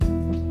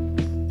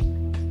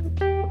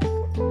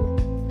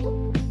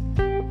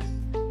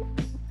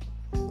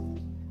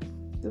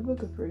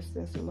1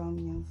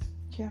 Thessalonians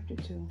chapter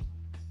 2.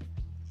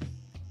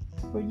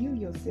 For you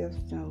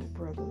yourselves know,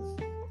 brothers,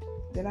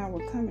 that our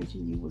coming to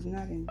you was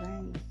not in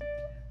vain.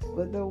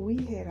 But though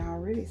we had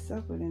already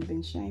suffered and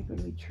been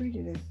shamefully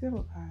treated at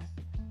Philippi,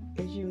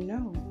 as you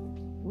know,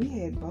 we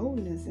had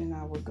boldness in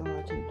our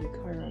God to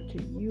declare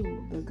to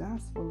you the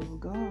gospel of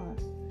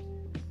God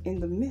in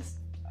the midst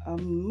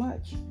of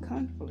much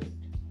conflict.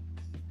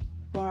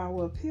 For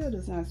our appeal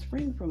does not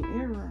spring from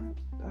error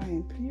or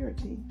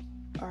impurity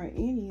or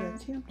any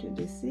attempt to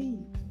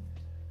deceive,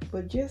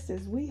 but just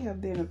as we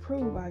have been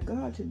approved by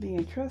God to be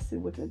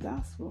entrusted with the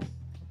gospel,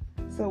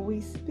 so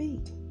we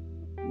speak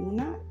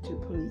not to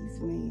please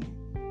men,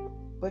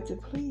 but to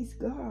please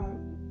God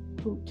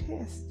who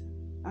tests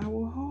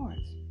our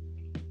hearts.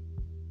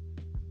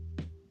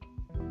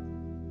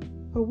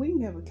 For we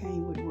never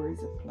came with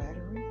words of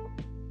flattery,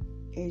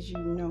 as you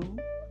know,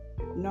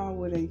 nor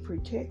with a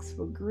pretext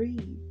for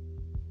greed.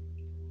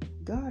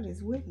 God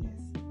is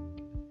witness.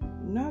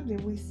 Not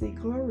that we seek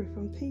glory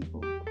from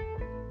people,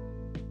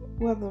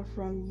 whether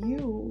from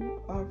you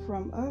or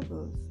from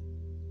others,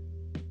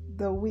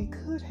 though we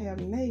could have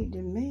made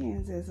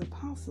demands as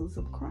apostles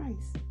of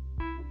Christ.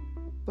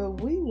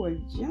 But we were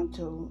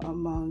gentle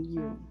among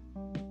you,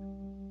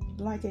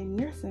 like a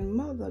nursing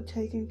mother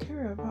taking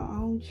care of her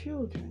own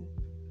children.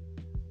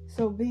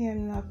 So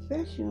being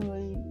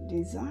affectionately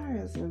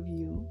desirous of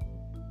you,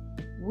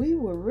 we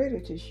were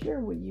ready to share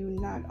with you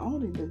not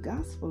only the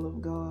gospel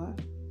of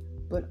God,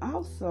 but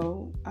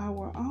also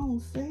our own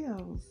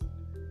selves,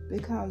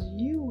 because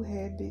you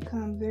had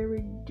become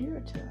very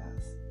dear to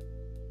us.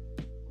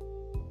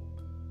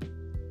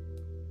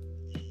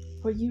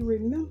 For you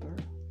remember,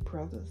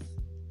 brothers,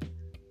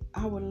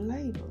 our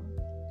labor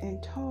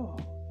and toil.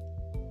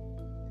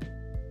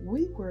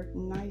 We worked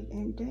night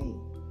and day,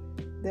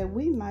 that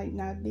we might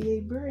not be a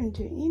burden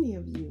to any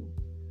of you,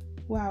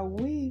 while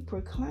we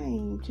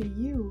proclaim to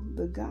you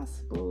the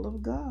gospel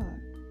of God.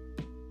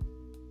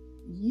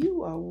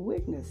 You are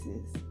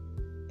witnesses,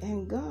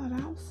 and God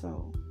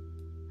also,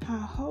 how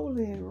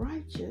holy and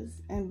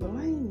righteous and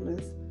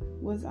blameless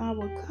was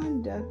our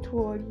conduct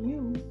toward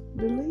you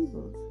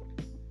believers.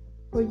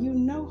 For you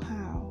know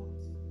how,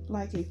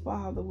 like a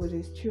father with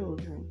his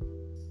children,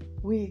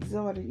 we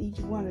exhorted each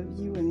one of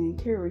you and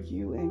encouraged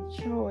you and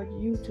charged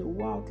you to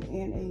walk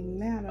in a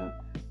manner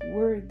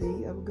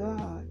worthy of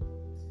God,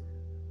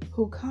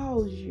 who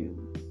calls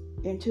you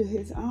into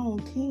his own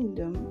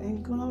kingdom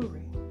and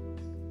glory.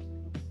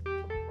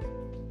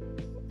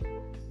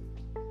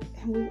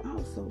 And we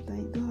also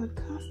thank God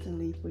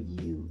constantly for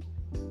you,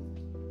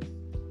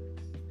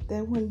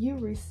 that when you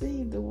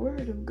received the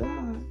word of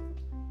God,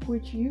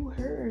 which you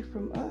heard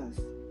from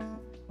us,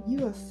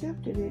 you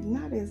accepted it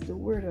not as the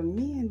word of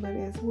men, but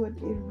as what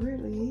it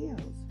really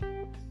is,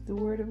 the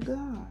word of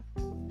God,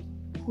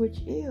 which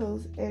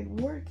is at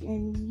work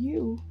in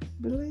you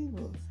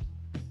believers.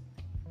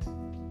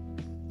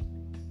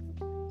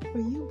 For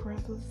you,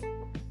 brothers,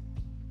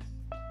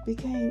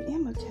 became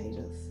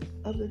imitators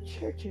of the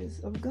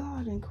churches of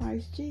God in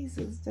Christ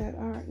Jesus that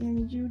are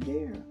in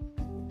Judea.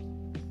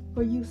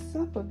 For you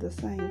suffered the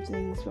same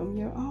things from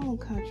your own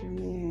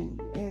countrymen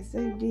as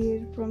they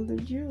did from the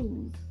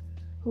Jews,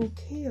 who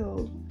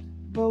killed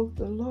both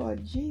the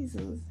Lord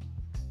Jesus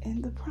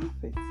and the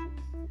prophets,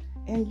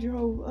 and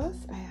drove us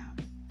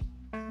out,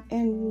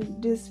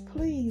 and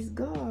displeased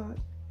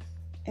God,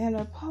 and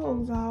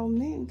opposed all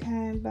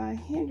mankind by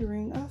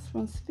hindering us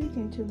from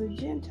speaking to the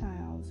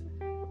Gentiles,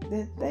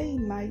 that they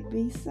might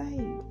be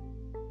saved.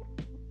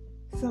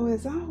 So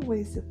as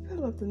always to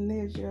fill up the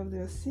measure of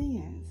their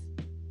sins.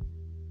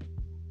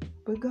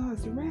 But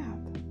God's wrath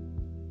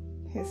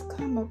has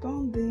come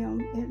upon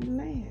them at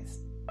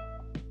last.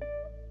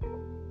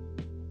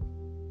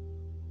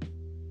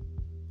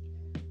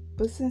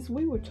 But since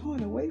we were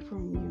torn away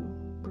from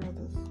you,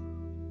 brothers,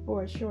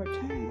 for a short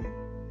time,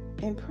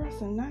 in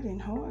person, not in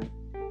heart,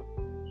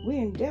 we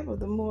endeavor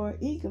the more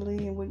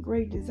eagerly and with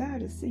great desire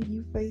to see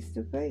you face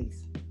to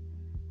face,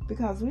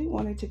 because we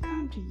wanted to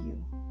come to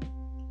you.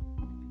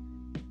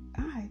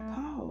 I,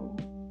 Paul,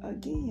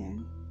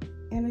 again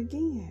and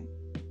again,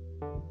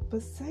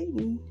 but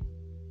Satan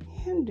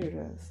hindered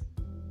us.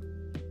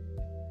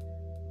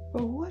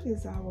 But what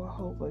is our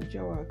hope of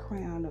joy or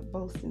crown of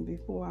boasting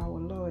before our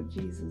Lord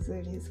Jesus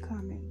at his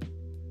coming?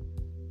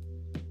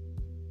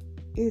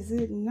 Is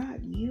it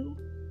not you?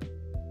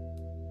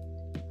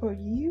 For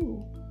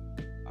you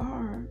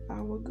are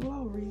our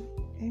glory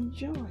and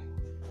joy.